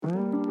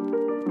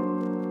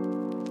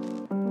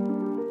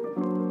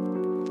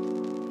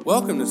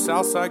Welcome to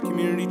Southside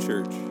Community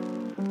Church.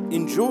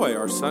 Enjoy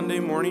our Sunday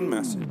morning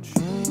message.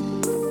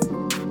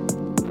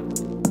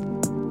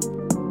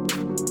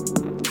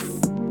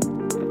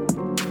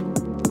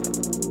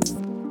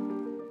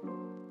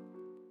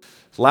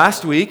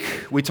 Last week,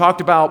 we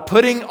talked about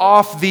putting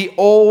off the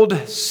old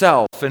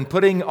self and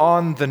putting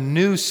on the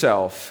new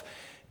self,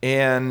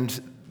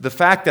 and the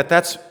fact that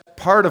that's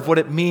part of what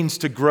it means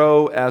to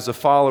grow as a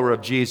follower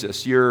of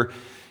Jesus.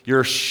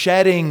 You're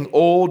shedding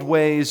old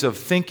ways of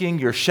thinking,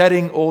 you're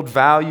shedding old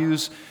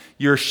values,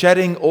 you're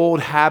shedding old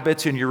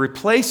habits, and you're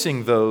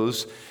replacing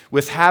those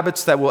with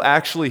habits that will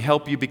actually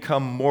help you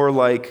become more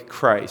like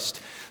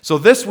Christ. So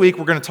this week,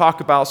 we're going to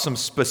talk about some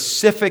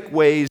specific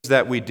ways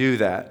that we do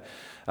that.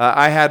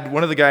 I had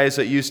one of the guys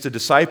that used to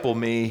disciple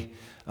me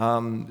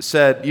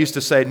used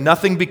to say,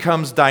 nothing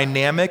becomes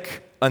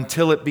dynamic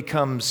until it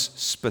becomes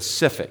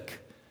specific.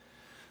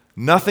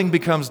 Nothing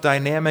becomes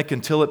dynamic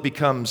until it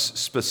becomes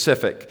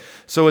specific.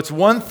 So it's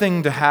one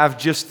thing to have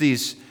just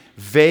these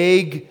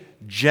vague,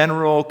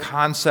 general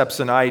concepts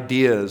and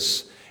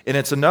ideas, and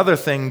it's another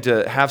thing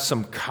to have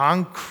some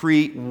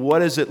concrete, what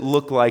does it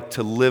look like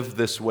to live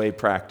this way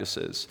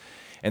practices.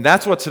 And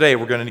that's what today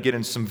we're going to get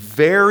into some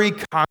very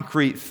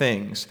concrete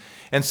things.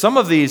 And some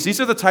of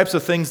these are the types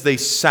of things, they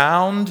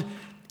sound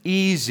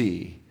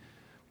easy,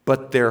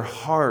 but they're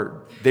hard.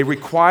 They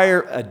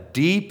require a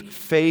deep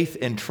faith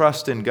and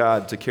trust in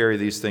God to carry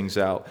these things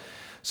out.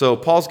 So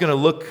Paul's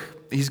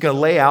he's going to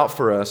lay out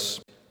for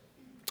us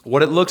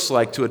what it looks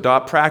like to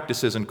adopt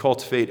practices and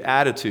cultivate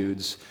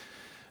attitudes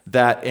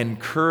that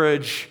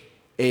encourage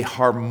a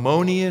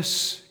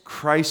harmonious,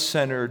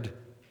 Christ-centered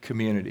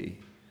community.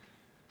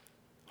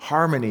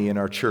 Harmony in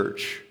our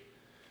church.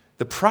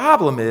 The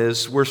problem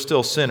is we're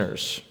still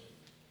sinners.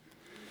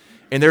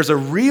 And there's a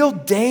real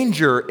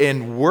danger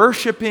in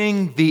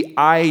worshiping the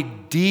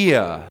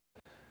idea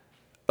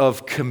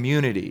of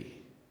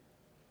community.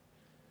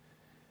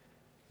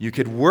 You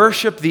could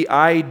worship the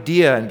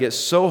idea and get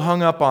so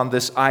hung up on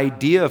this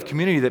idea of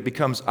community that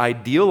becomes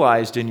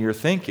idealized in your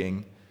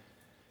thinking,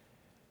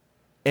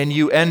 and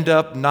you end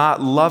up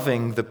not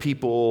loving the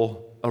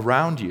people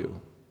around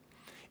you.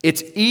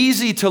 It's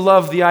easy to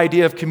love the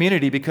idea of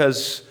community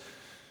because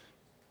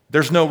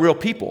there's no real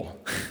people.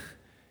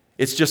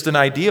 It's just an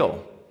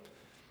ideal.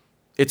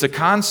 It's a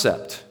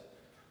concept.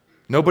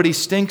 Nobody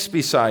stinks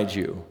beside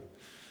you.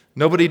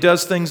 Nobody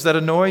does things that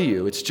annoy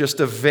you. It's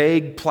just a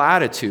vague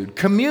platitude.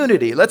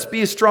 Community, let's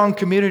be a strong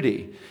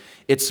community.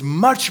 It's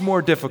much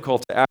more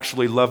difficult to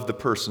actually love the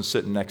person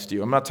sitting next to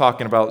you. I'm not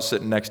talking about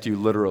sitting next to you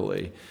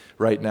literally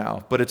right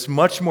now, but it's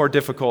much more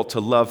difficult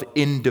to love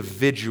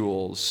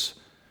individuals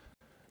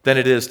than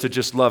it is to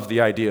just love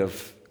the idea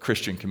of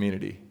Christian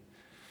community.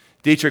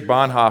 Dietrich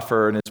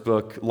Bonhoeffer, in his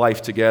book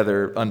Life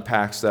Together,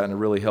 unpacks that in a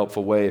really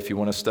helpful way if you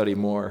want to study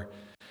more.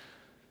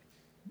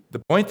 The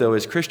point, though,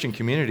 is Christian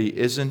community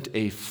isn't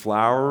a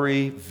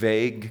flowery,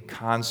 vague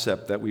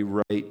concept that we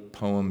write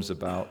poems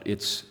about.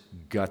 It's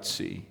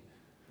gutsy.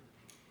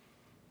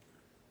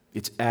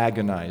 It's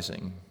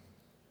agonizing.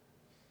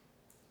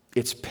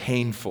 It's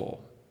painful.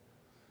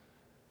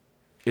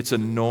 It's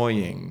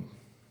annoying.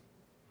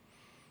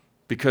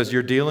 Because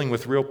you're dealing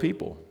with real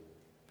people.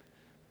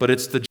 But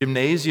it's the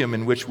gymnasium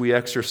in which we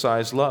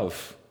exercise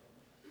love.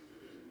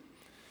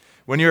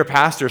 When you're a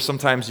pastor,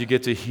 sometimes you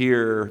get to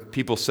hear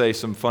people say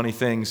some funny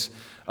things.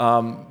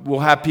 We'll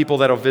have people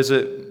that'll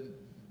visit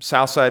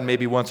Southside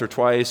maybe once or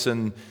twice,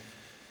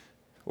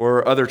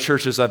 or other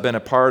churches I've been a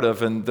part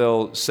of, and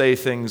they'll say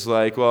things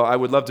like, well, I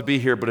would love to be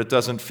here, but it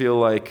doesn't feel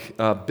like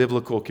a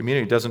biblical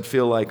community. It doesn't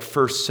feel like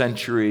first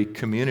century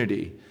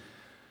community.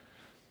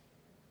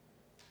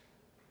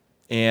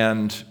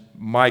 And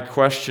my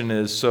question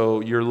is,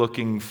 so you're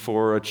looking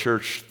for a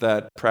church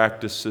that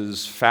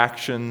practices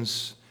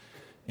factions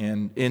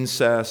and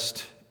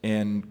incest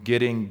and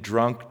getting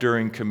drunk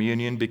during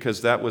communion, because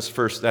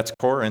that's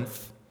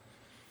Corinth.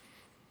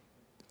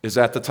 Is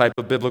that the type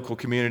of biblical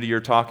community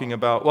you're talking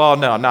about? Well,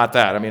 no, not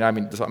that. I mean,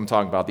 I'm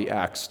talking about the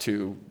Acts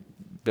 2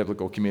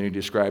 biblical community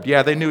described.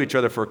 Yeah, they knew each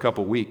other for a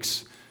couple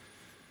weeks.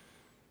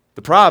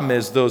 The problem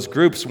is those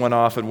groups went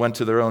off and went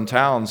to their own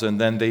towns, and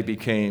then they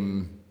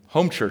became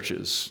home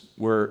churches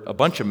where a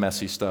bunch of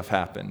messy stuff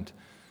happened.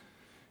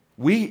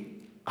 We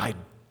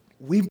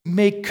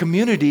make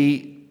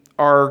community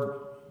our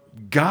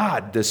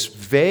God, this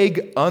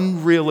vague,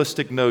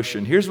 unrealistic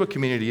notion. Here's what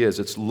community is.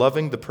 It's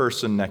loving the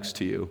person next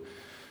to you.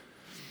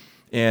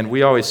 And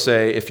we always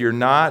say, if you're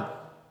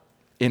not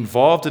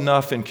involved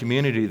enough in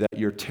community that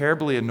you're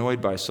terribly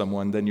annoyed by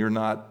someone, then you're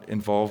not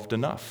involved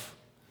enough.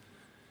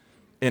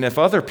 And if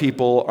other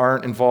people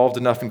aren't involved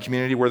enough in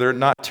community where they're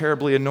not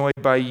terribly annoyed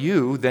by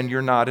you, then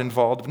you're not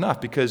involved enough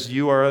because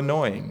you are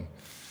annoying.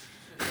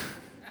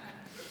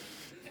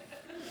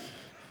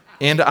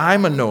 And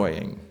I'm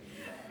annoying.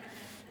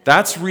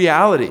 That's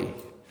reality.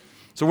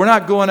 So we're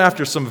not going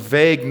after some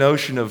vague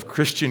notion of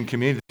Christian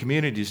community.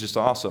 Community is just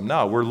awesome.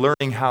 No, we're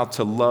learning how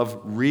to love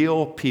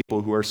real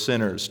people who are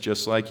sinners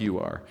just like you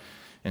are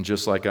and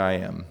just like I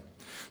am.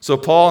 So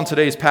Paul in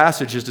today's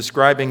passage is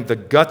describing the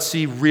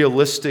gutsy,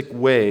 realistic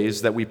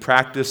ways that we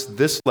practice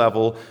this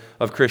level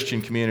of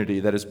Christian community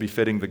that is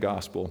befitting the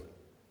gospel.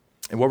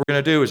 And what we're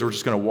going to do is we're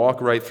just going to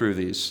walk right through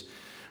these.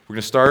 We're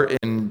going to start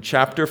in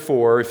chapter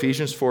 4,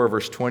 Ephesians 4,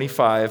 verse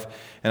 25,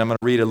 and I'm going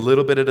to read a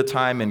little bit at a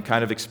time and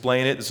kind of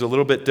explain it. It's a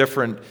little bit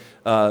different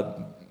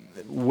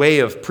way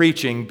of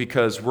preaching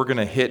because we're going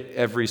to hit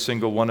every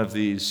single one of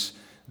these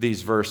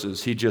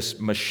verses. He just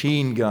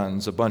machine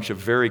guns a bunch of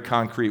very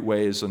concrete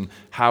ways on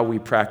how we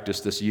practice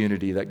this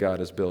unity that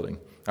God is building.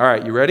 All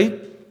right, you ready?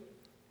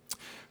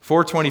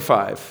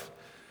 4:25.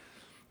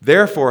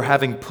 Therefore,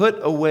 having put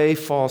away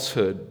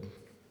falsehood,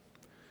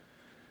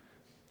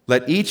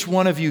 let each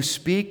one of you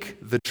speak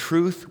the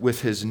truth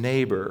with his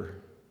neighbor,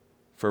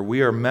 for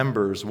we are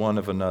members one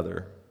of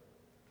another.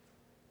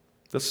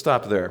 Let's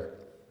stop there.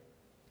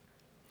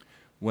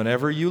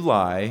 Whenever you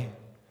lie,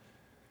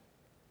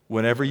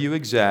 whenever you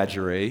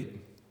exaggerate,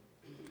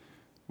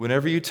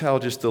 whenever you tell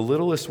just the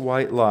littlest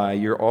white lie,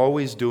 you're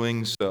always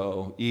doing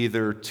so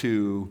either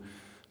to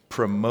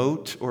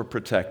promote or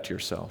protect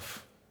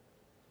yourself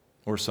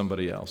or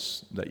somebody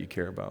else that you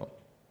care about.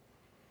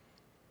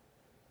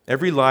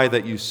 Every lie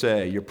that you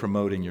say, you're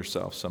promoting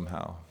yourself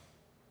somehow.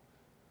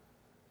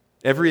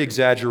 Every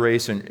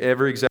exaggeration,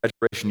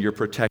 you're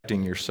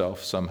protecting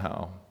yourself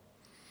somehow.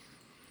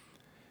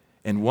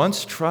 And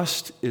once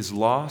trust is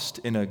lost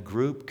in a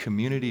group,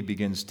 community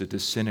begins to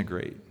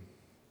disintegrate.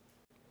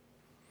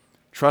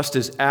 Trust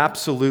is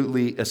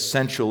absolutely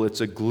essential.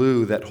 It's a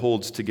glue that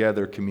holds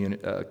together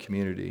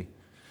community.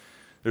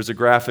 There's a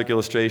graphic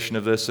illustration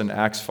of this in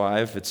Acts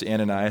 5. It's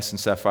Ananias and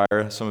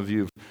Sapphira. Some of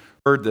you have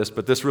heard this,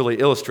 but this really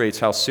illustrates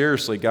how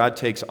seriously God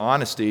takes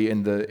honesty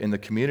in the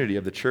community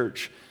of the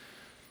church.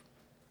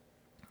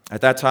 At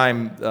that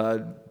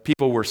time,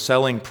 people were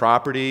selling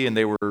property and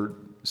they were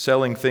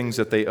selling things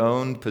that they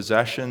owned,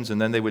 possessions,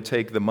 and then they would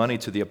take the money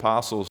to the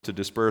apostles to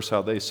disperse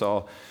how they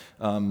saw,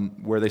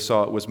 where they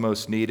saw it was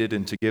most needed,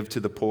 and to give to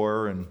the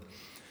poor and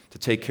to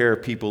take care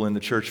of people in the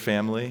church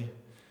family.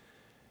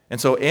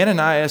 And so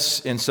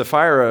Ananias and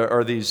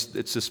Sapphira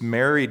it's this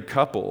married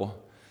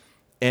couple,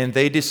 and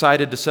they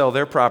decided to sell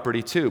their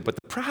property too. But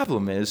the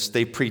problem is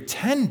they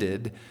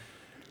pretended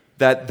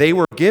that they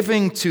were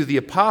giving to the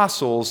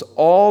apostles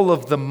all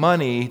of the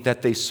money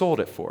that they sold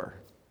it for.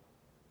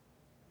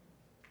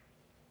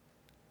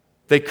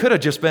 They could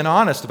have just been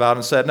honest about it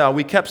and said, no,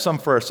 we kept some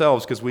for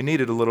ourselves because we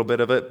needed a little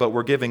bit of it, but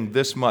we're giving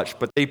this much.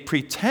 But they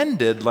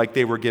pretended like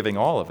they were giving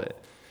all of it.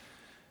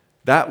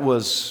 That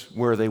was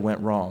where they went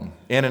wrong.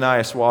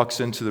 Ananias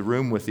walks into the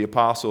room with the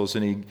apostles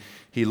and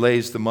he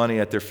lays the money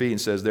at their feet and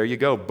says, there you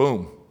go,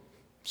 boom,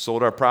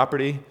 sold our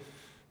property.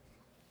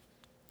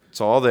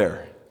 It's all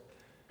there.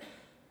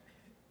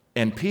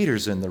 And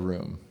Peter's in the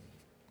room.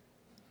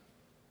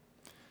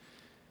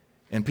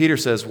 And Peter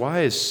says, why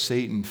has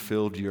Satan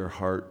filled your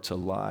heart to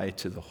lie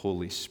to the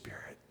Holy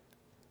Spirit?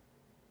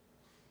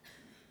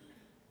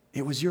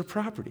 It was your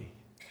property.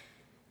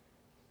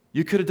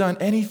 You could have done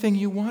anything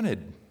you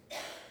wanted.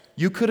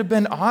 You could have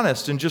been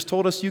honest and just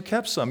told us you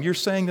kept some. You're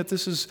saying that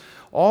this is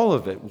all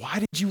of it. Why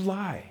did you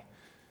lie?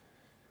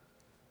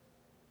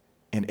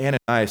 And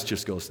Ananias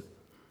just goes,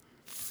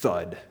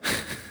 thud.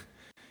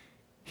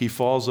 He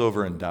falls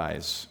over and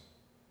dies.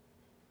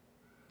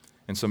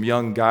 And some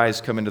young guys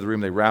come into the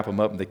room, they wrap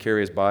him up, and they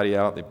carry his body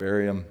out, they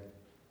bury him.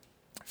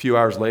 A few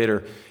hours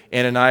later,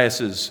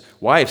 Ananias'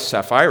 wife,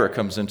 Sapphira,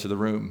 comes into the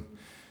room.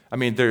 I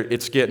mean,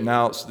 it's getting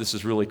out, so this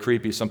is really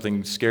creepy.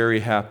 Something scary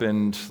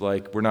happened,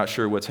 like we're not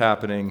sure what's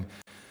happening.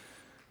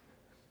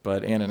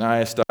 But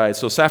Ananias died.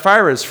 So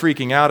Sapphira is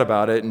freaking out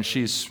about it, and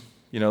she's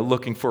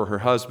looking for her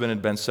husband. It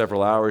had been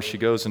several hours. She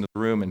goes into the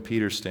room, and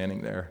Peter's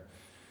standing there.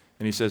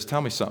 And he says,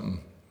 tell me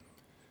something.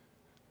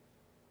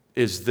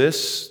 Is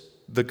this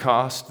the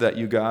cost that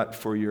you got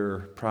for your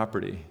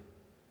property?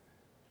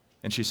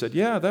 And she said,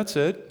 yeah, that's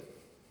it.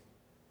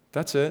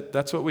 That's it.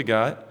 That's what we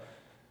got.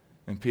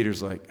 And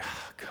Peter's like,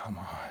 come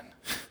on.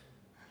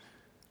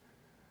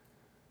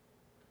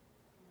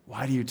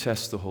 Why do you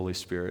test the Holy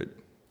Spirit?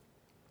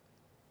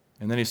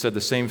 And then he said,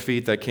 the same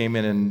feet that came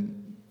in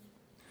and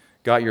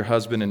got your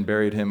husband and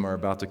buried him are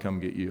about to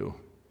come get you.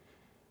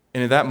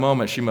 And in that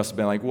moment, she must have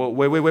been like, well,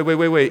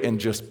 wait,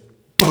 and just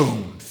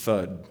boom,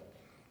 thud.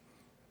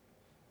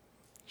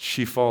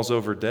 She falls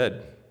over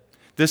dead.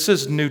 This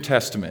is New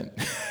Testament.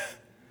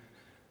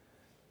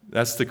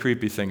 That's the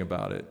creepy thing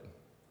about it.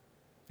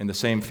 And the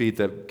same feet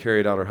that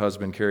carried out her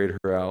husband carried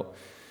her out.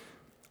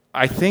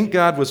 I think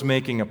God was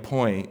making a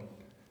point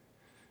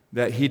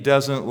that he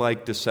doesn't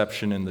like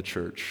deception in the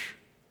church.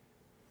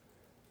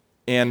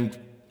 And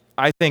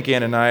I think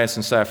Ananias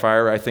and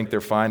Sapphira, I think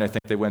they're fine. I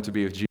think they went to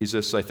be with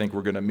Jesus. I think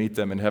we're going to meet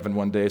them in heaven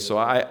one day. So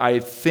I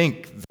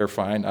think they're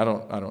fine. I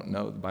don't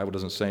know. The Bible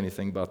doesn't say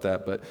anything about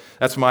that, but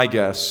that's my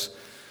guess.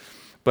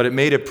 But it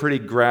made a pretty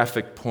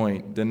graphic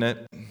point, didn't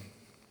it?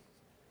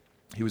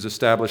 He was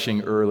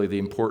establishing early the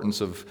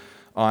importance of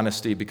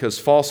honesty because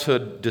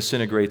falsehood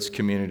disintegrates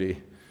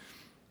community.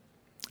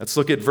 Let's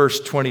look at verse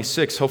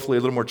 26, hopefully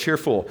a little more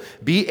cheerful.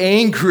 Be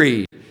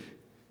angry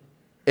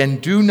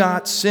and do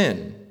not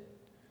sin.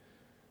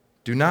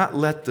 Do not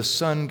let the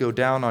sun go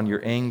down on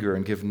your anger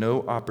and give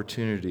no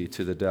opportunity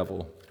to the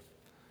devil.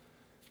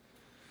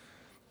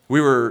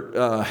 We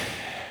were,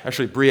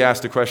 actually, Bree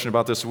asked a question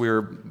about this. We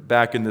were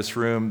back in this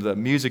room. The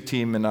music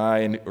team and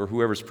I, or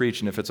whoever's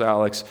preaching, if it's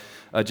Alex,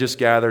 just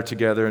gather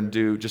together and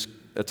do just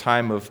a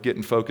time of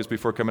getting focused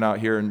before coming out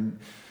here and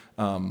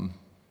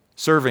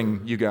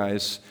serving you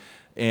guys.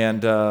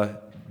 And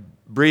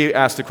Bree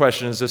asked the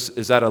question,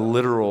 is that a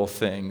literal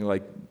thing?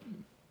 Like,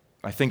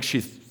 I think she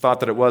thought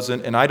that it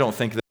wasn't, and I don't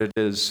think that it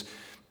is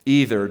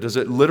either. Does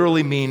it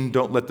literally mean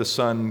don't let the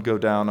sun go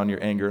down on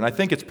your anger? And I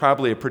think it's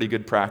probably a pretty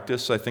good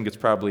practice. I think it's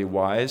probably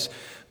wise.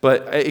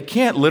 But it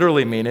can't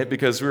literally mean it,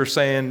 because we were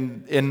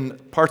saying in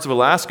parts of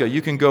Alaska, you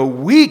can go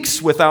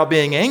weeks without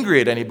being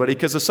angry at anybody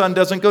because the sun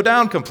doesn't go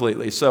down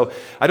completely. So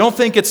I don't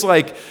think it's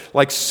like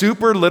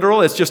super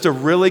literal. It's just a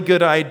really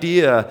good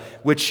idea,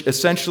 which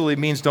essentially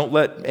means don't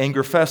let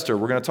anger fester.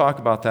 We're going to talk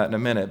about that in a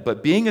minute.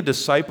 But being a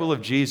disciple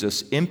of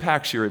Jesus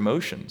impacts your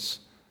emotions.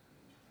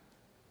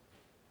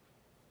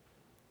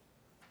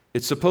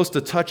 It's supposed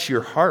to touch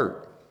your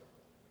heart.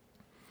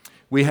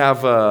 We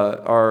have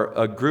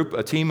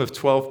a team of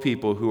 12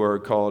 people who are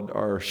called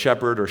our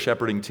shepherd or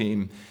shepherding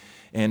team,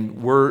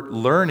 and we're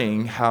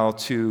learning how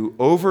to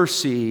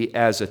oversee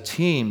as a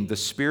team the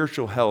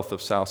spiritual health of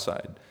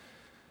Southside.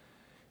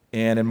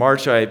 And in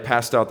March, I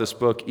passed out this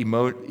book,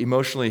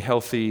 Emotionally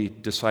Healthy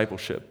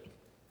Discipleship.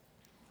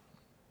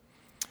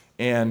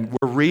 And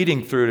we're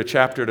reading through it a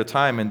chapter at a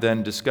time and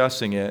then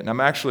discussing it. And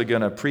I'm actually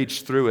going to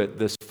preach through it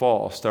this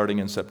fall, starting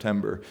in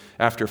September,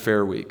 after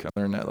Fair Week. I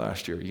learned that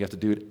last year. You have to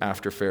do it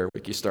after Fair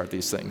Week. You start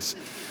these things.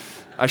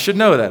 I should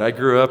know that. I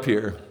grew up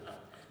here.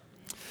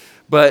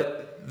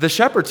 But the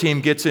shepherd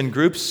team gets in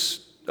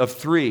groups of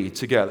 3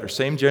 together,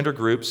 same gender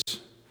groups,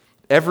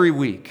 every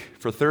week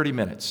for 30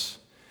 minutes.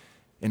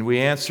 And we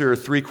answer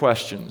 3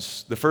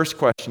 questions. The first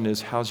question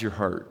is, how's your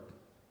heart?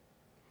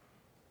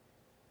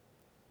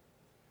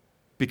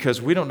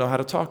 Because we don't know how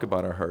to talk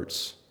about our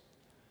hearts.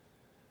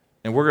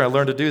 And we're going to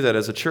learn to do that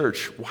as a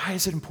church. Why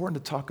is it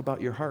important to talk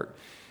about your heart?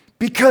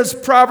 Because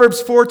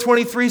Proverbs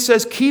 4:23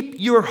 says, keep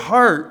your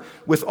heart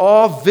with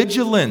all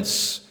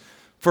vigilance,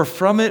 for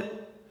from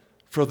it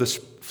flow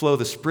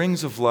the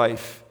springs of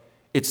life.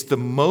 It's the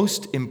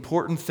most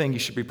important thing you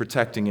should be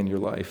protecting in your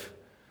life.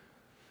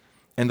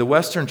 And the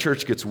Western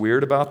church gets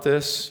weird about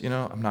this.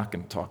 I'm not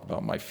going to talk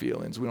about my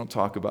feelings. We don't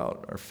talk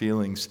about our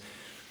feelings.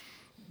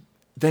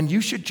 Then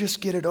you should just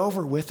get it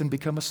over with and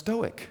become a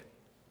stoic.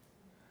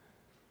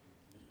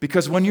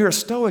 Because when you're a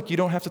stoic, you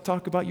don't have to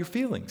talk about your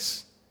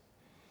feelings.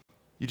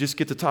 You just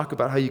get to talk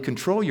about how you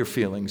control your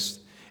feelings.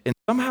 And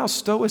somehow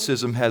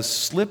stoicism has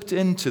slipped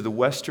into the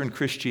Western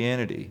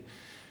Christianity.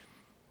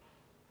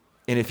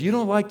 And if you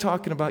don't like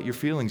talking about your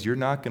feelings, you're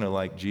not going to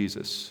like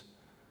Jesus.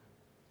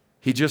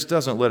 He just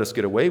doesn't let us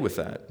get away with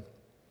that.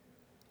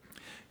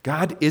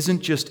 God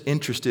isn't just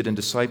interested in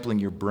discipling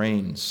your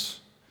brains.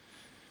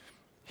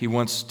 He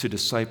wants to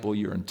disciple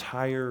your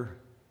entire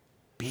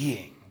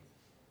being.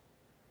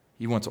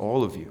 He wants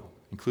all of you,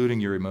 including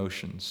your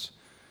emotions,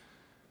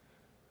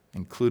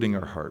 including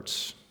our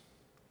hearts.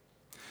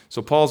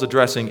 So Paul's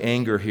addressing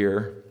anger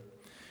here,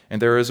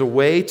 and there is a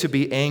way to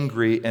be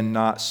angry and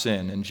not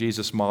sin, and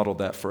Jesus modeled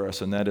that for us,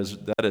 and that is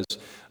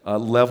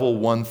level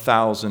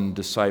 1,000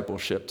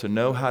 discipleship. To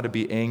know how to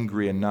be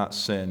angry and not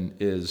sin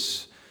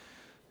is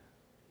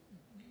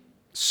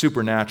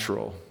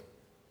supernatural.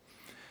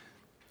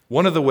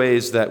 One of the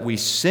ways that we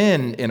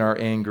sin in our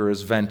anger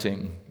is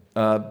venting.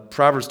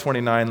 Proverbs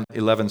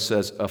 29:11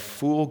 says, a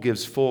fool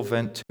gives full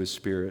vent to his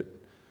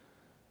spirit,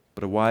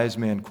 but a wise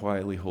man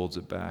quietly holds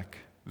it back.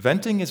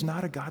 Venting is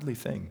not a godly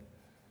thing.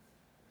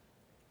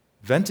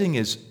 Venting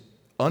is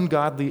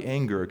ungodly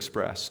anger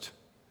expressed.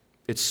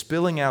 It's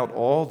spilling out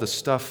all the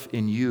stuff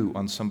in you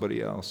on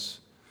somebody else.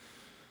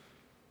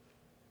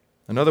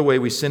 Another way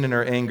we sin in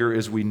our anger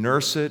is we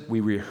nurse it, we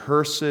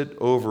rehearse it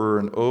over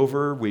and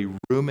over, we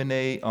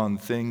ruminate on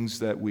things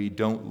that we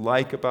don't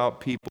like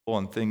about people,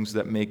 on things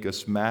that make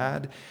us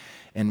mad,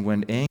 and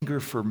when anger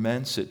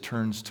ferments, it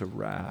turns to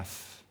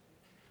wrath.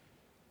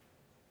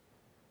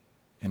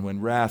 And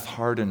when wrath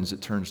hardens,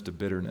 it turns to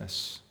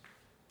bitterness.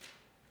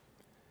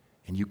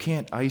 And you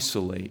can't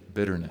isolate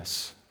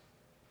bitterness.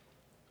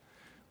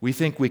 We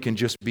think we can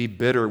just be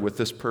bitter with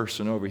this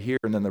person over here,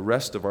 and then the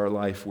rest of our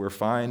life we're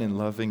fine and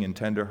loving and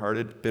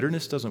tenderhearted.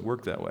 Bitterness doesn't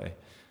work that way.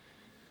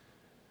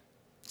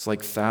 It's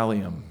like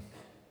thallium,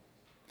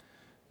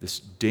 this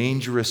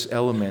dangerous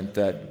element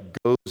that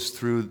goes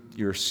through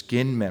your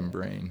skin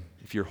membrane.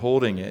 If you're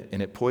holding it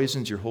and it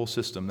poisons your whole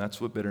system,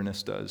 that's what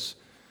bitterness does.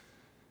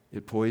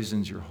 It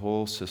poisons your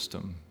whole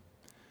system.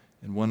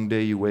 And one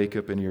day you wake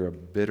up and you're a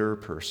bitter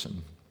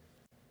person.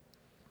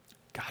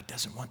 God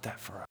doesn't want that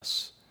for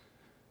us.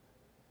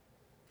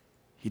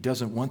 He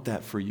doesn't want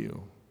that for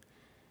you.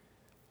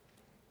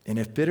 And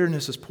if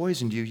bitterness has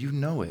poisoned you, you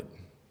know it.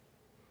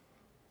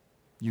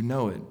 You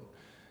know it.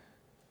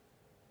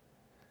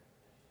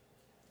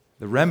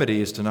 The remedy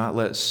is to not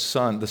let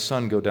the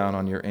sun go down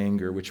on your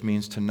anger, which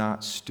means to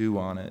not stew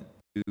on it,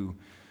 to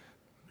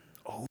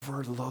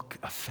overlook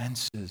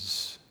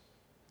offenses.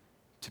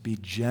 to be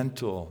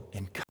gentle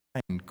and kind.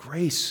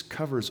 Grace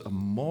covers a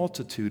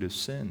multitude of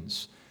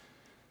sins.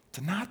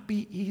 To not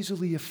be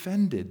easily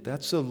offended,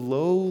 that's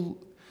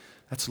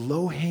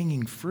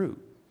low-hanging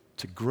fruit.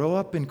 To grow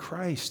up in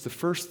Christ, the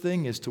first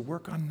thing is to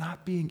work on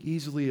not being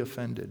easily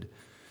offended.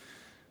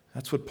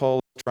 That's what Paul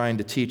is trying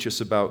to teach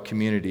us about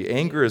community.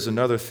 Anger is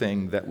another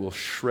thing that will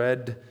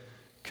shred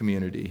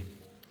community.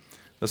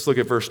 Let's look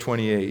at verse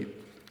 28.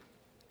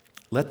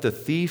 Let the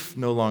thief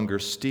no longer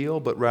steal,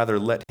 but rather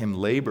let him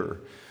labor,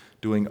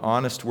 doing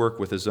honest work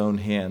with his own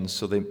hands,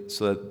 so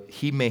that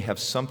he may have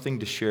something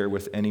to share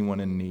with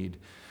anyone in need.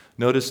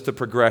 Notice the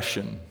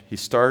progression. He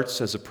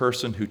starts as a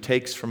person who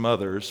takes from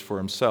others for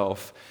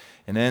himself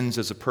and ends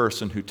as a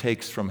person who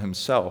takes from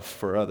himself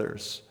for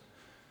others.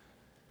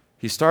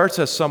 He starts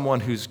as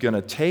someone who's going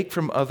to take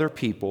from other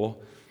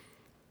people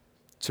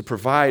to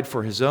provide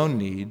for his own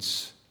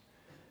needs,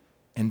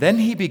 and then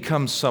he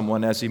becomes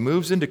someone, as he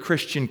moves into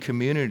Christian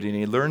community and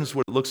he learns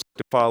what it looks like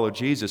to follow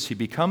Jesus, he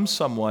becomes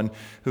someone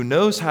who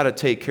knows how to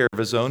take care of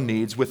his own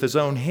needs with his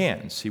own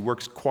hands. He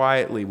works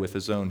quietly with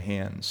his own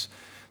hands.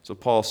 So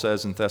Paul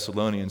says in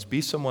Thessalonians,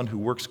 be someone who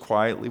works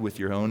quietly with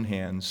your own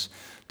hands,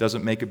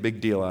 doesn't make a big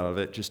deal out of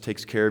it, just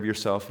takes care of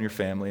yourself and your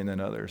family and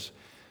then others.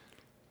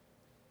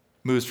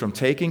 Moves from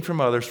taking from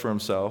others for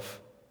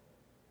himself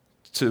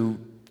to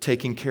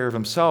taking care of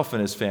himself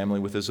and his family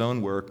with his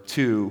own work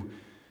to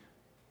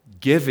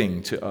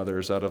giving to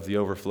others out of the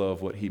overflow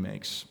of what he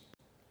makes.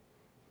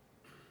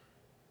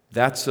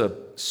 That's a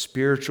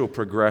spiritual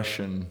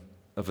progression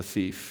of a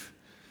thief.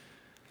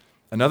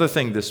 Another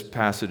thing this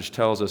passage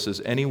tells us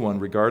is anyone,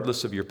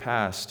 regardless of your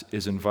past,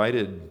 is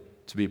invited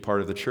to be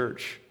part of the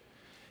church.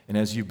 And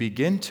as you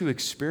begin to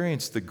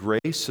experience the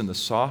grace and the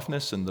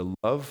softness and the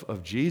love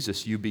of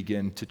Jesus, you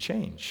begin to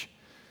change.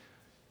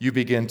 You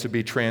begin to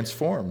be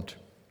transformed.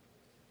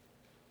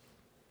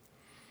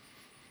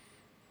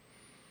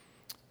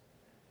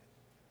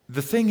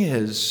 The thing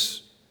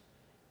is,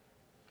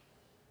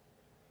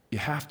 you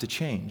have to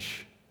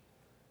change.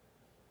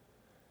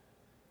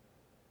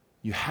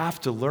 You have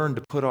to learn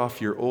to put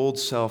off your old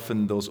self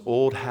and those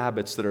old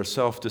habits that are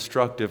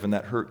self-destructive and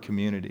that hurt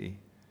community.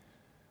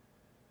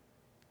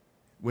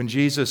 When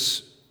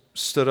Jesus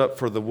stood up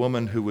for the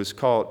woman who was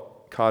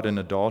caught in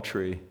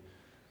adultery,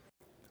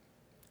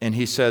 and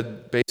he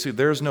said, basically,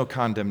 there's no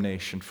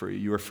condemnation for you.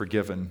 You are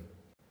forgiven.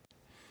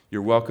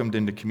 You're welcomed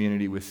into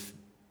community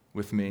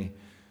with me.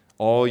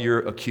 All your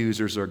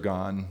accusers are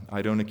gone.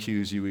 I don't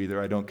accuse you either.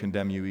 I don't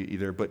condemn you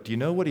either. But do you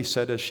know what he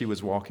said as she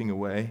was walking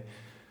away?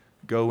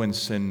 Go and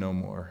sin no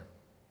more.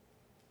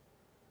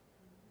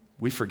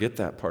 We forget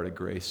that part of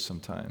grace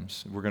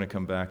sometimes. We're going to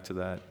come back to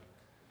that.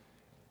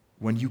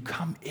 When you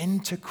come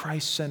into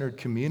Christ-centered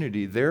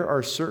community, there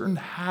are certain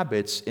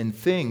habits and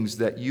things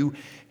that you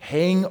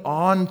hang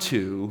on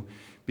to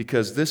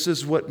because this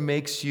is what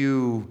makes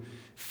you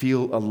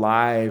feel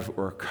alive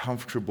or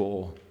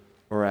comfortable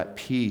or at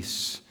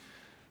peace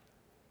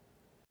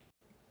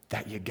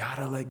that you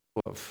gotta let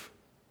go of.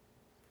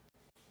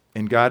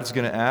 And God's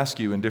going to ask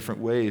you in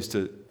different ways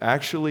to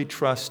actually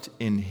trust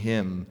in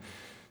Him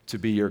to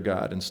be your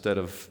God instead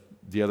of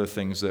the other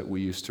things that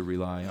we used to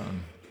rely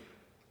on.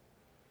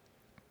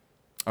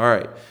 All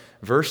right,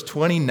 verse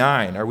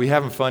 29. Are we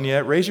having fun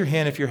yet? Raise your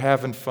hand if you're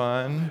having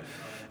fun.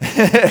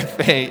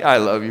 I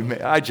love you,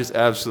 man. I just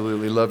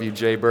absolutely love you,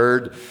 Jay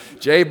Bird.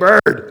 Jay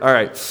Bird. All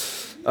right.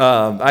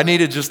 I need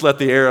to just let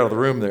the air out of the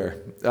room there.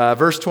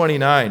 Verse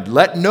 29.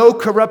 Let no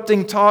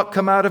corrupting talk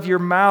come out of your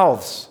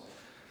mouths,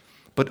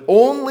 but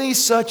only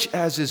such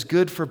as is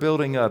good for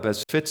building up,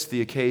 as fits the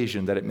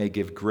occasion, that it may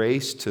give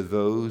grace to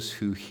those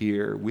who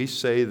hear. We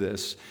say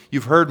this.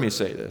 You've heard me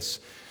say this.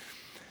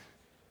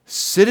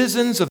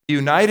 Citizens of the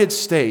United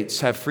States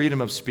have freedom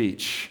of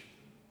speech.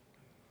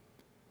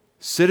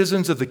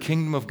 Citizens of the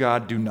kingdom of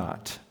God do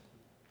not.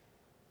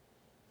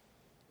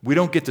 We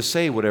don't get to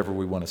say whatever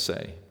we want to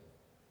say.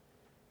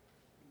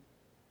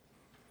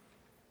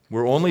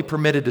 We're only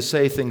permitted to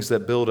say things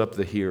that build up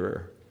the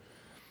hearer.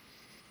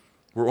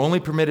 We're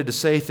only permitted to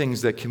say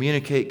things that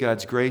communicate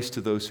God's grace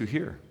to those who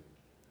hear.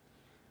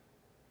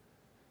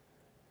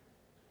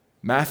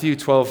 Matthew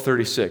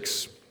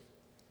 12:36.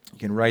 You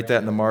can write that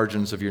in the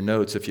margins of your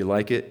notes if you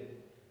like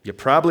it. You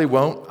probably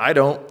won't. I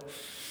don't.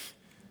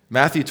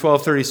 Matthew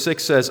 12:36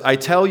 says, I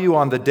tell you,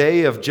 on the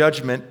day of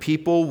judgment,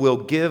 people will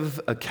give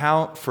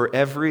account for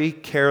every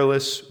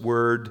careless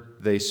word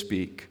they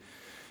speak.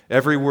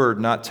 Every word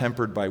not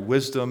tempered by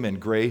wisdom and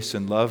grace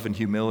and love and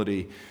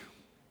humility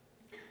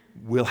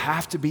will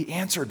have to be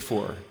answered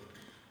for.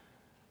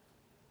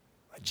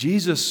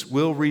 Jesus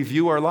will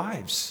review our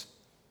lives,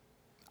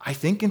 I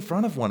think, in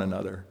front of one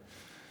another.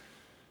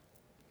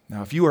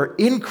 Now, if you are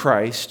in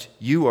Christ,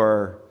 you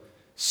are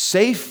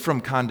safe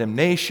from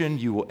condemnation.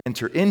 You will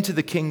enter into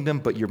the kingdom,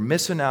 but you're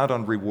missing out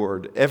on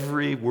reward.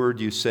 Every word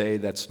you say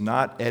that's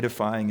not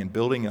edifying and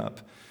building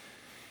up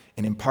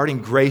and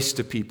imparting grace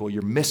to people,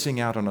 you're missing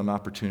out on an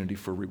opportunity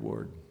for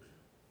reward.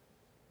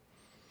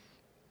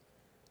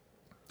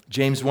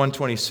 James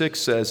 1:26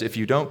 says, if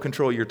you don't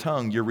control your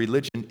tongue, your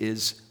religion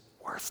is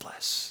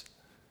worthless.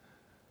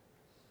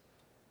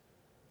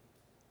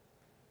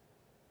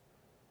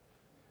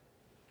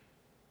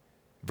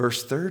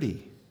 Verse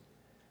 30,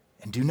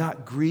 and do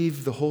not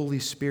grieve the Holy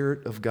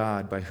Spirit of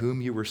God, by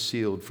whom you were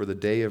sealed for the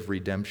day of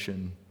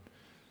redemption.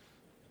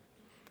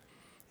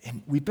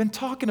 And we've been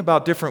talking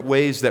about different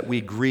ways that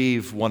we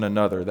grieve one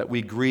another, that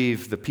we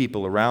grieve the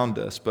people around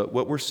us. But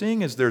what we're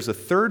seeing is there's a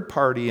third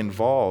party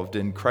involved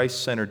in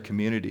Christ-centered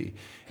community,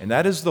 and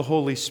that is the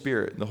Holy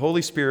Spirit. The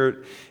Holy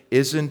Spirit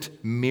isn't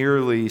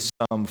merely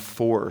some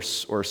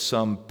force or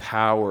some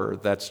power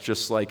that's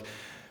just like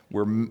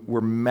we're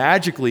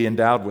magically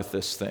endowed with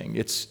this thing.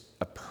 It's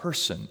a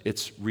person.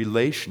 It's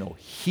relational.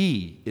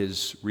 He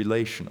is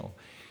relational.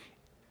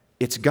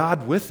 It's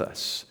God with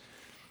us.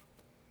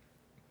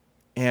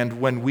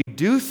 And when we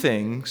do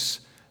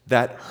things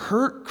that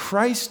hurt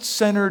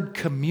Christ-centered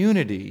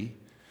community,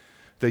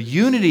 the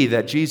unity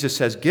that Jesus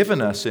has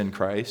given us in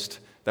Christ,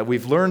 that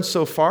we've learned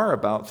so far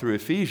about through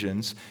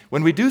Ephesians,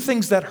 when we do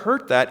things that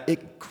hurt that,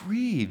 it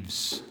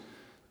grieves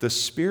the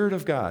Spirit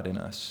of God in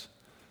us.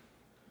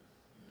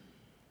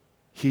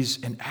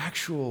 He's an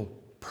actual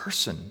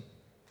person.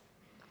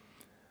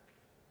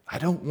 I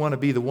don't want to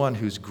be the one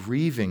who's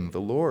grieving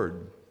the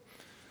Lord.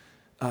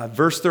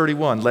 Verse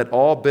 31, let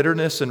all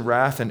bitterness and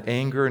wrath and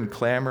anger and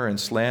clamor and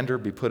slander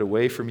be put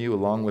away from you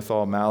along with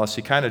all malice.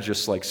 He kind of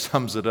just like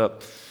sums it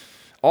up.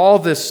 All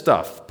this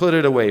stuff, put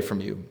it away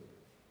from you.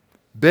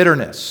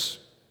 Bitterness,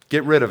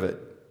 get rid of it.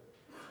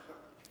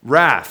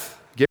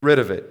 Wrath, get rid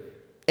of it.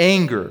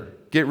 Anger,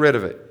 get rid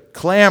of it.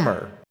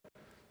 Clamor,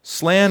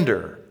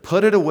 slander,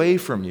 put it away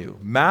from you.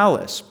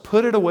 Malice,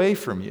 put it away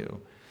from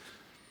you.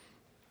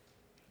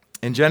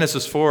 In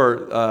Genesis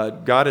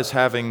 4, God is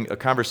having a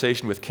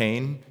conversation with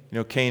Cain. You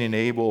know, Cain and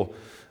Abel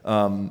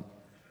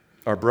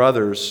are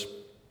brothers,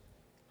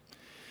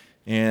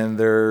 and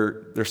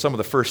they're some of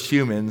the first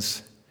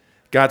humans.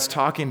 God's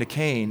talking to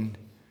Cain,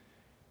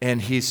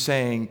 and he's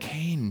saying,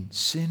 Cain,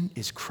 sin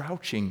is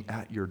crouching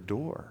at your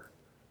door.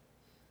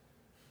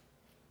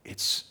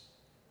 It's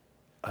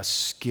a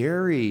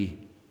scary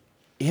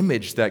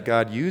image that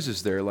God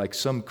uses there, like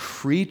some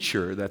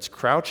creature that's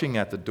crouching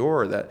at the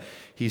door, that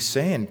he's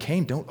saying,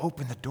 Cain, don't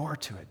open the door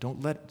to it.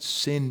 Don't let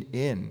sin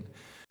in.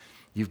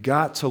 You've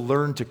got to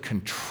learn to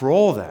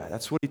control that.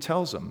 That's what he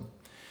tells him.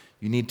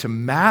 You need to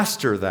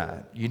master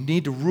that. You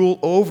need to rule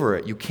over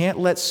it. You can't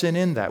let sin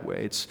in that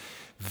way. It's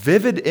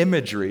vivid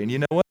imagery. And you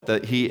know what?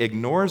 That he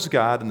ignores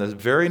God. In the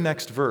very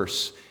next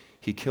verse,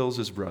 he kills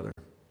his brother.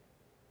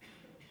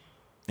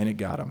 And it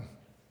got him.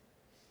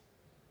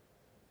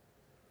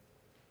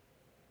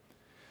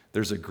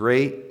 There's a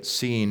great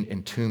scene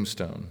in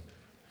Tombstone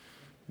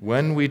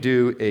when we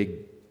do a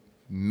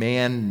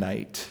man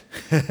night,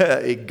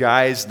 a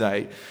guy's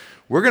night.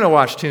 We're going to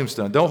watch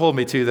Tombstone. Don't hold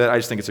me to that. I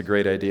just think it's a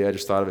great idea. I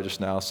just thought of it just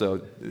now.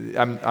 So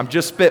I'm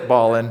just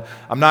spitballing.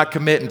 I'm not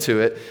committing to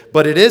it.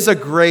 But it is a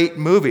great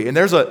movie. And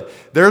there's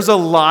a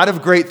lot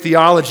of great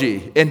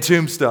theology in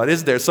Tombstone,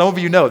 isn't there? Some of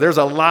you know there's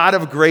a lot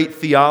of great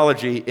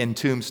theology in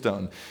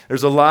Tombstone.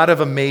 There's a lot of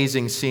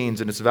amazing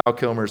scenes, and it's Val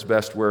Kilmer's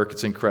best work.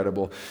 It's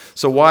incredible.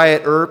 So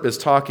Wyatt Earp is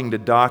talking to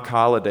Doc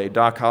Holliday.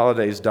 Doc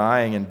Holliday's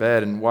dying in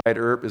bed, and Wyatt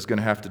Earp is going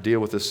to have to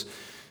deal with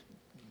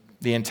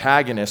the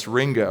antagonist,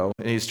 Ringo,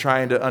 and he's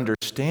trying to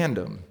understand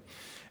him.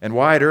 And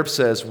Wyatt Earp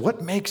says, what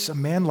makes a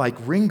man like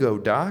Ringo,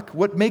 Doc?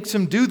 What makes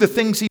him do the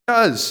things he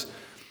does?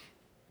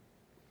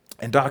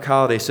 And Doc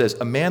Holliday says,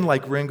 a man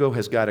like Ringo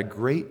has got a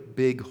great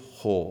big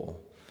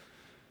hole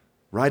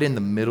right in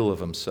the middle of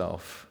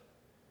himself.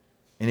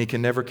 And he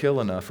can never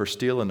kill enough or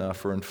steal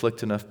enough or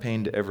inflict enough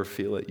pain to ever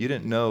feel it. You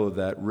didn't know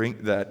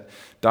that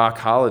Doc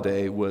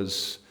Holliday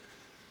was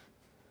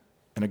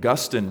an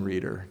Augustine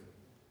reader.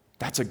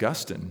 That's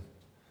Augustine.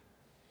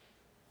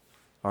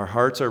 Our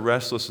hearts are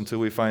restless until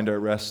we find our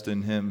rest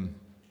in Him.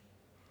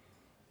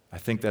 I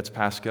think that's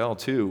Pascal,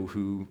 too,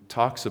 who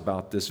talks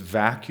about this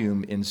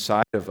vacuum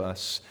inside of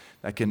us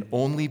that can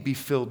only be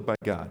filled by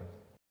God.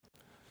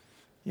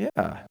 Yeah,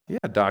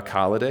 Doc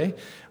Holliday.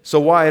 So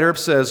Wyatt Earp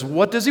says,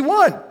 what does he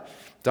want?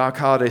 Doc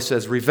Holliday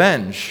says,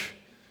 revenge.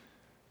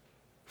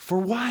 For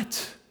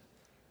what?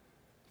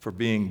 For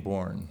being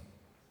born.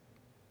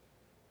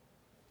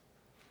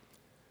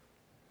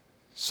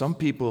 Some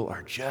people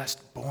are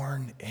just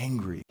born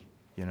angry.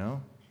 You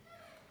know?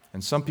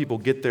 And some people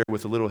get there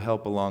with a little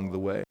help along the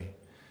way.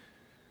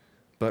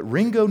 But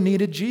Ringo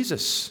needed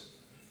Jesus.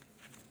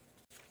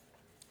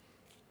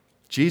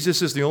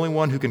 Jesus is the only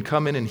one who can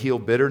come in and heal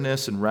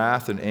bitterness and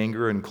wrath and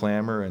anger and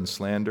clamor and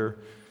slander.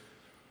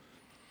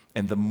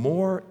 And the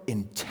more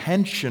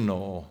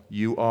intentional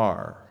you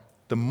are,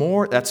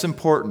 that's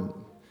important.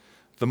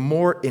 The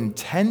more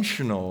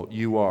intentional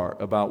you are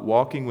about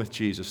walking with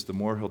Jesus, the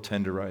more He'll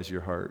tenderize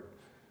your heart.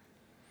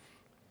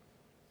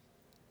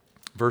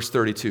 Verse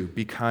 32,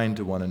 be kind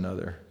to one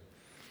another,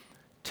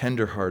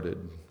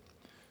 tenderhearted,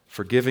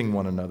 forgiving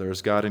one another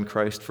as God in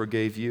Christ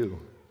forgave you.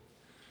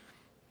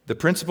 The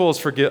principle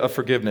of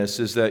forgiveness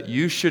is that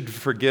you should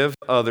forgive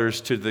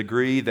others to the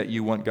degree that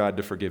you want God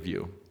to forgive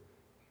you.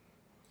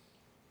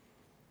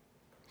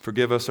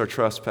 Forgive us our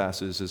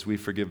trespasses as we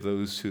forgive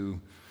those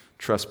who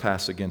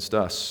trespass against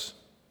us.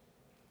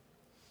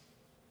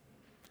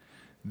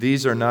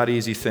 These are not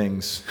easy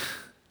things.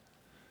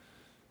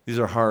 These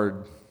are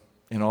hard,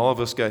 and all of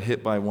us got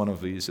hit by one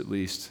of these at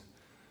least.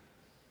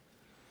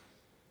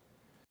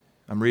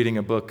 I'm reading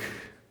a book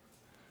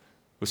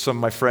with some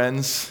of my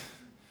friends.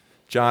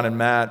 John and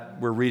Matt,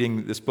 we're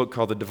reading this book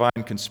called The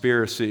Divine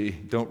Conspiracy.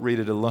 Don't read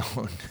it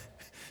alone.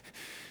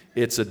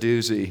 It's a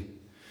doozy.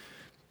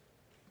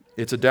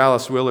 It's a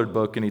Dallas Willard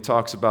book, and he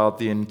talks about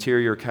the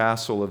interior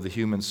castle of the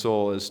human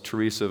soul, as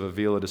Teresa of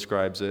Avila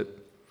describes it.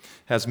 It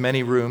has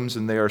many rooms,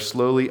 and they are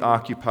slowly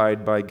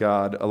occupied by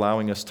God,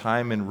 allowing us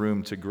time and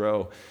room to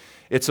grow.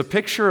 It's a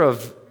picture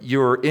of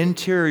your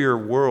interior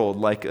world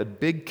like a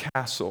big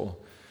castle.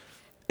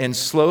 And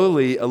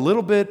slowly, a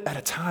little bit at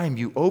a time,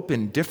 you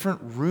open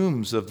different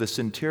rooms of this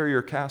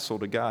interior castle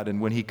to God. And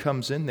when He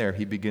comes in there,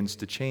 He begins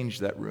to change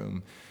that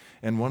room.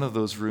 And one of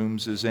those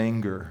rooms is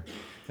anger.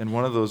 And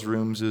one of those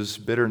rooms is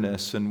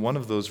bitterness. And one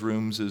of those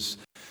rooms is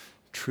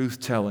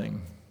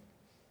truth-telling.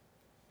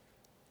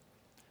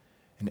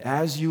 And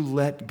as you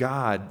let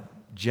God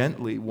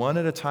gently, one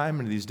at a time,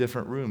 into these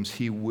different rooms,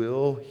 He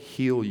will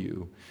heal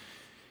you.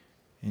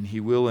 And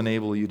He will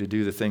enable you to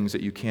do the things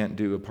that you can't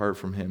do apart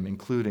from Him,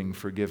 including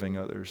forgiving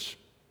others.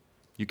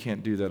 You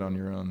can't do that on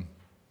your own.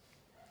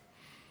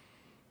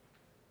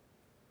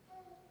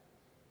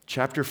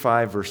 Chapter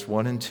 5, verse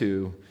 1 and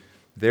 2,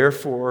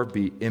 "Therefore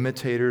be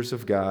imitators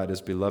of God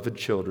as beloved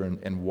children,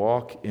 and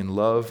walk in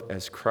love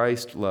as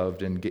Christ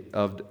loved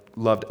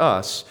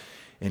us,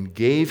 and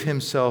gave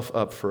Himself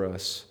up for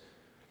us,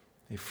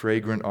 a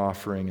fragrant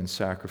offering and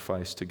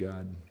sacrifice to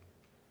God."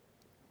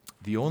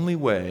 The only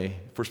way,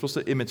 if we're supposed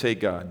to imitate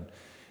God,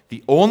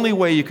 the only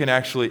way you can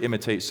actually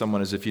imitate someone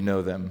is if you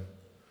know them.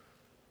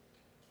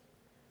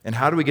 And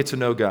how do we get to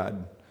know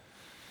God?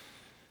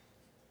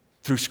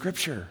 Through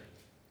Scripture.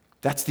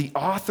 That's the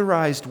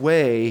authorized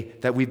way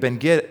that we've been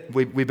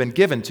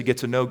given to get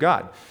to know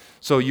God.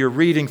 So you're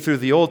reading through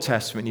the Old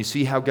Testament, you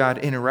see how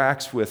God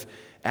interacts with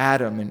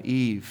Adam and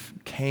Eve,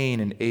 Cain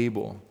and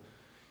Abel.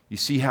 You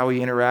see how He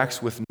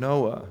interacts with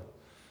Noah,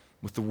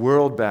 with the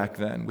world back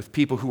then, with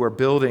people who are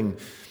building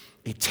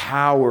a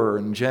tower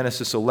in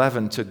Genesis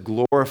 11 to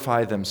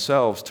glorify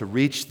themselves, to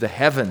reach the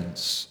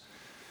heavens,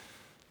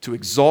 to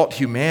exalt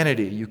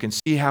humanity. You can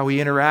see how He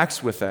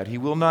interacts with that. He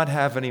will not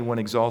have anyone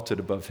exalted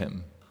above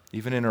Him,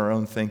 even in our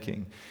own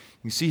thinking.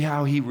 You see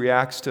how He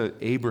reacts to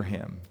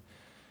Abraham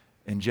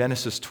in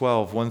Genesis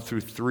 12, 1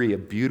 through 3, a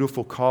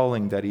beautiful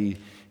calling that He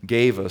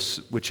gave us,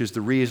 which is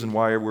the reason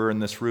why we're in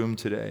this room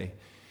today.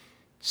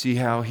 See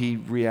how He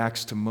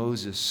reacts to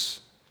Moses,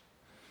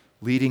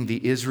 leading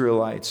the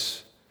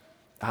Israelites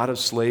out of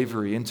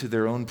slavery into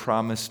their own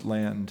promised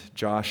land.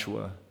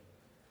 Joshua,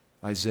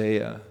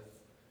 Isaiah,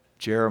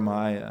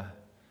 Jeremiah,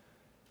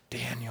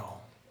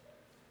 Daniel.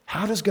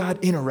 How does God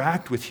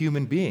interact with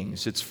human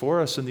beings? It's for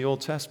us in the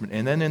Old Testament,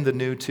 and then in the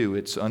New too.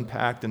 It's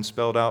unpacked and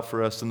spelled out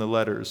for us in the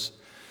letters.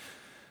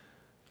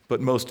 But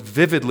most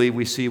vividly,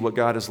 we see what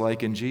God is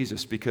like in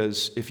Jesus,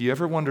 because if you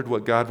ever wondered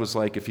what God was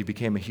like if He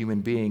became a human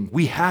being,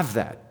 we have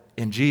that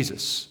in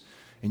Jesus.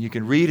 And you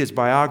can read His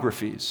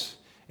biographies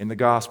in the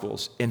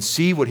Gospels and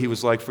see what He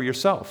was like for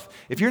yourself.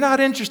 If you're not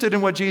interested in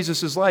what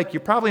Jesus is like,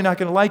 you're probably not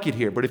going to like it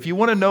here. But if you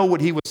want to know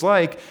what He was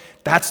like,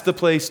 that's the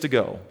place to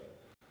go.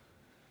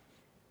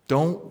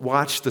 Don't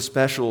watch the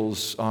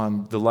specials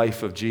on the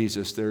life of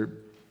Jesus. They're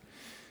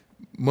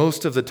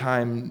most of the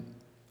time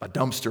a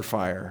dumpster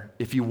fire.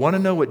 If you want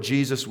to know what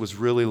Jesus was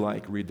really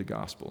like, read the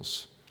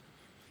Gospels.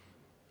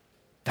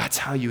 That's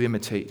how you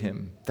imitate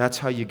Him. That's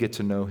how you get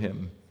to know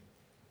Him.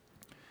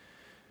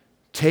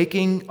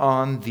 Taking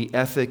on the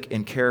ethic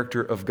and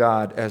character of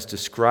God as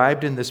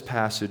described in this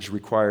passage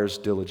requires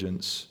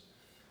diligence.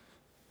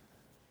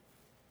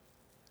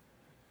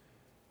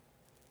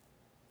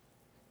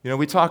 You know,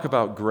 we talk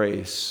about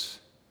grace,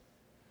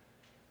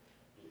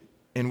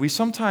 and we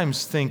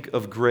sometimes think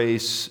of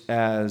grace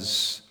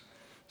as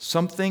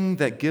something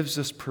that gives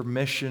us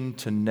permission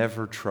to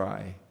never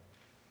try.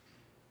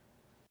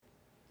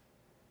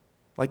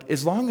 Like,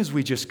 as long as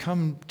we just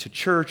come to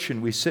church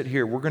and we sit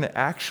here, we're going to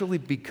actually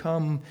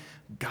become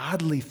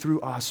godly through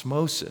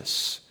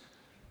osmosis.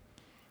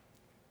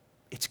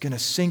 It's going to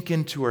sink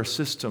into our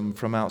system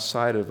from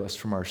outside of us,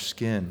 from our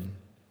skin.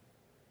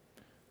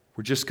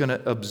 We're just going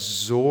to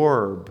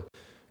absorb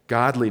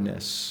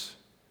godliness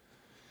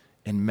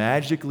and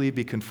magically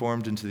be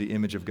conformed into the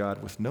image of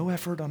God with no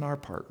effort on our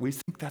part. We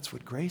think that's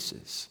what grace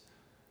is.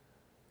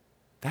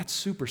 That's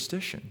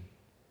superstition.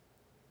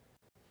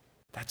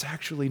 That's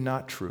actually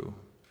not true.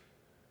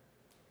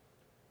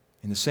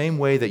 In the same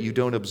way that you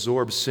don't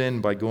absorb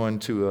sin by going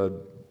to a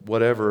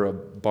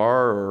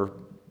bar or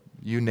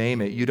you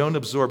name it, you don't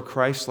absorb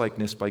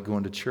Christ-likeness by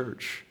going to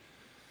church.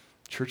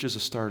 Church is a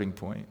starting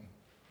point.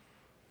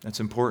 It's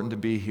important to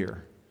be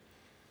here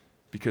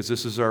because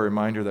this is our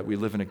reminder that we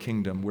live in a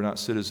kingdom. We're not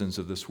citizens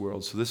of this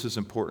world, so this is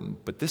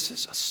important. But this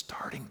is a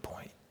starting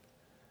point.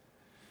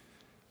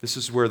 This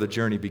is where the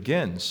journey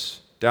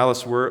begins.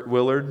 Dallas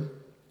Willard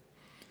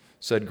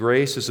said,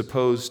 grace is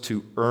opposed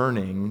to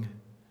earning.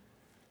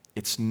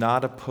 It's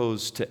not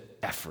opposed to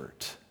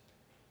effort.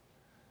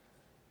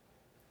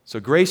 So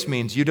grace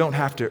means you don't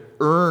have to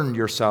earn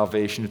your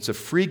salvation. It's a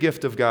free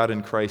gift of God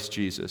in Christ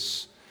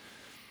Jesus.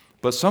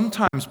 But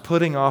sometimes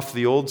putting off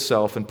the old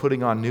self and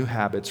putting on new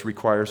habits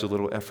requires a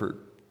little effort.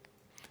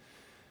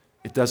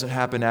 It doesn't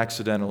happen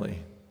accidentally.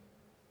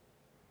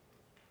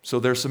 So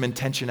there's some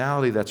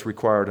intentionality that's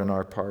required on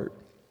our part.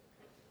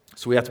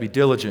 So we have to be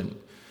diligent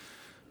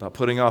about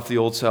putting off the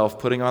old self,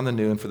 putting on the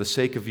new, and for the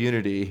sake of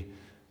unity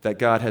that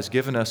God has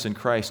given us in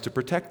Christ to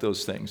protect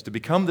those things, to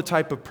become the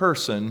type of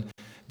person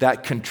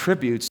that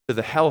contributes to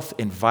the health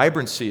and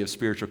vibrancy of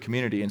spiritual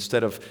community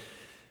instead of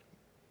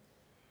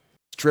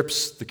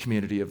strips the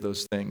community of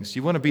those things.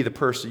 You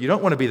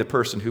don't want to be the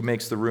person who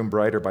makes the room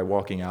brighter by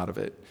walking out of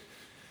it.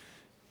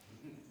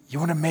 You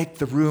want to make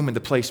the room and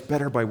the place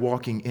better by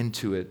walking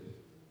into it.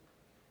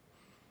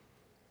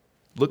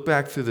 Look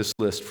back through this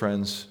list,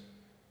 friends.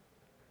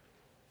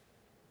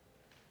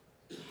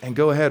 And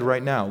go ahead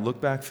right now,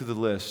 look back through the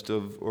list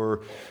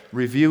or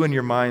review in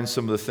your mind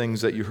some of the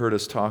things that you heard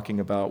us talking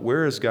about.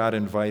 Where is God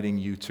inviting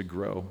you to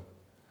grow?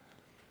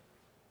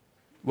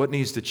 What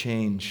needs to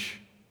change?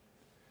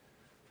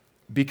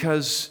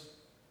 Because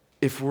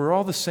if we're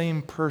all the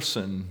same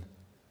person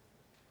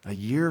a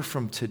year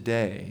from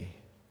today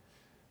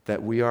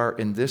that we are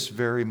in this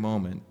very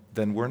moment,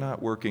 then we're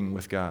not working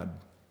with God.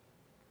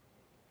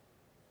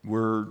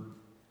 We're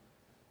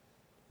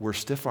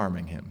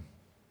stiff-arming Him.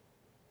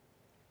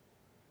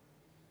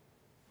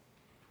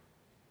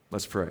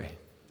 Let's pray.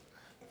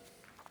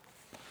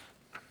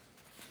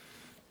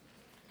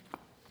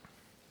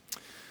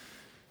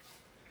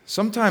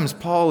 Sometimes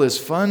Paul is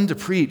fun to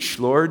preach,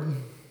 Lord.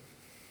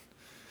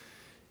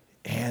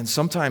 And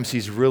sometimes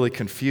he's really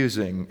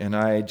confusing, and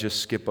I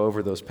just skip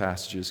over those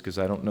passages because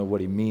I don't know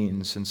what he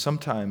means. And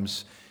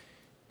sometimes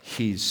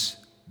he's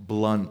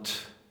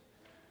blunt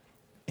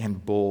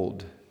and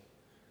bold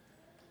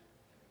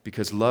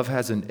because love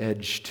has an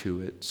edge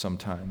to it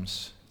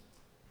sometimes.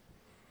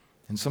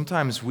 And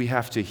sometimes we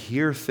have to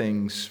hear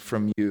things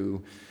from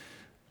you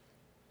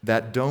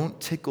that don't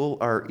tickle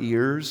our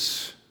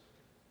ears,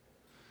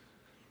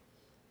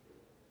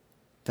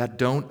 that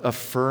don't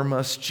affirm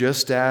us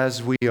just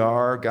as we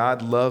are.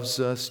 God loves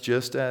us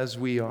just as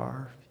we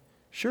are.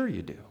 Sure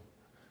you do.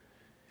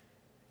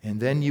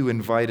 And then you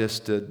invite us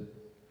to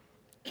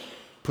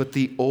put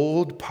the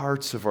old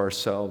parts of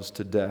ourselves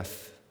to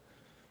death,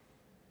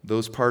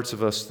 those parts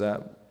of us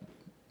that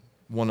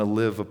want to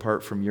live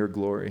apart from your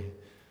glory.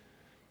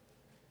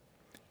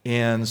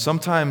 And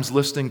sometimes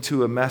listening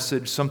to a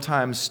message,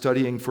 sometimes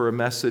studying for a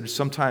message,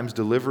 sometimes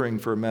delivering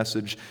for a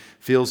message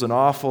feels an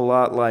awful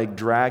lot like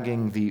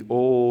dragging the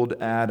old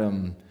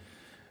Adam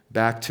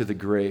back to the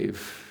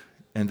grave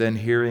and then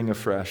hearing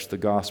afresh the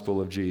gospel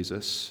of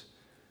Jesus,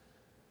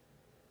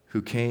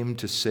 who came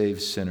to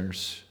save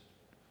sinners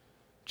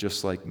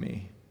just like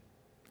me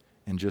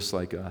and just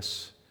like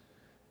us.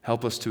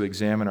 Help us to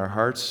examine our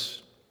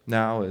hearts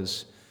now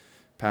as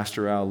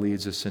Pastor Al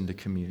leads us into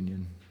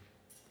communion.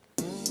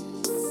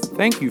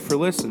 Thank you for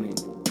listening.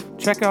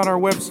 Check out our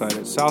website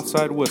at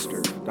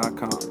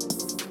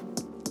southsideworcester.com.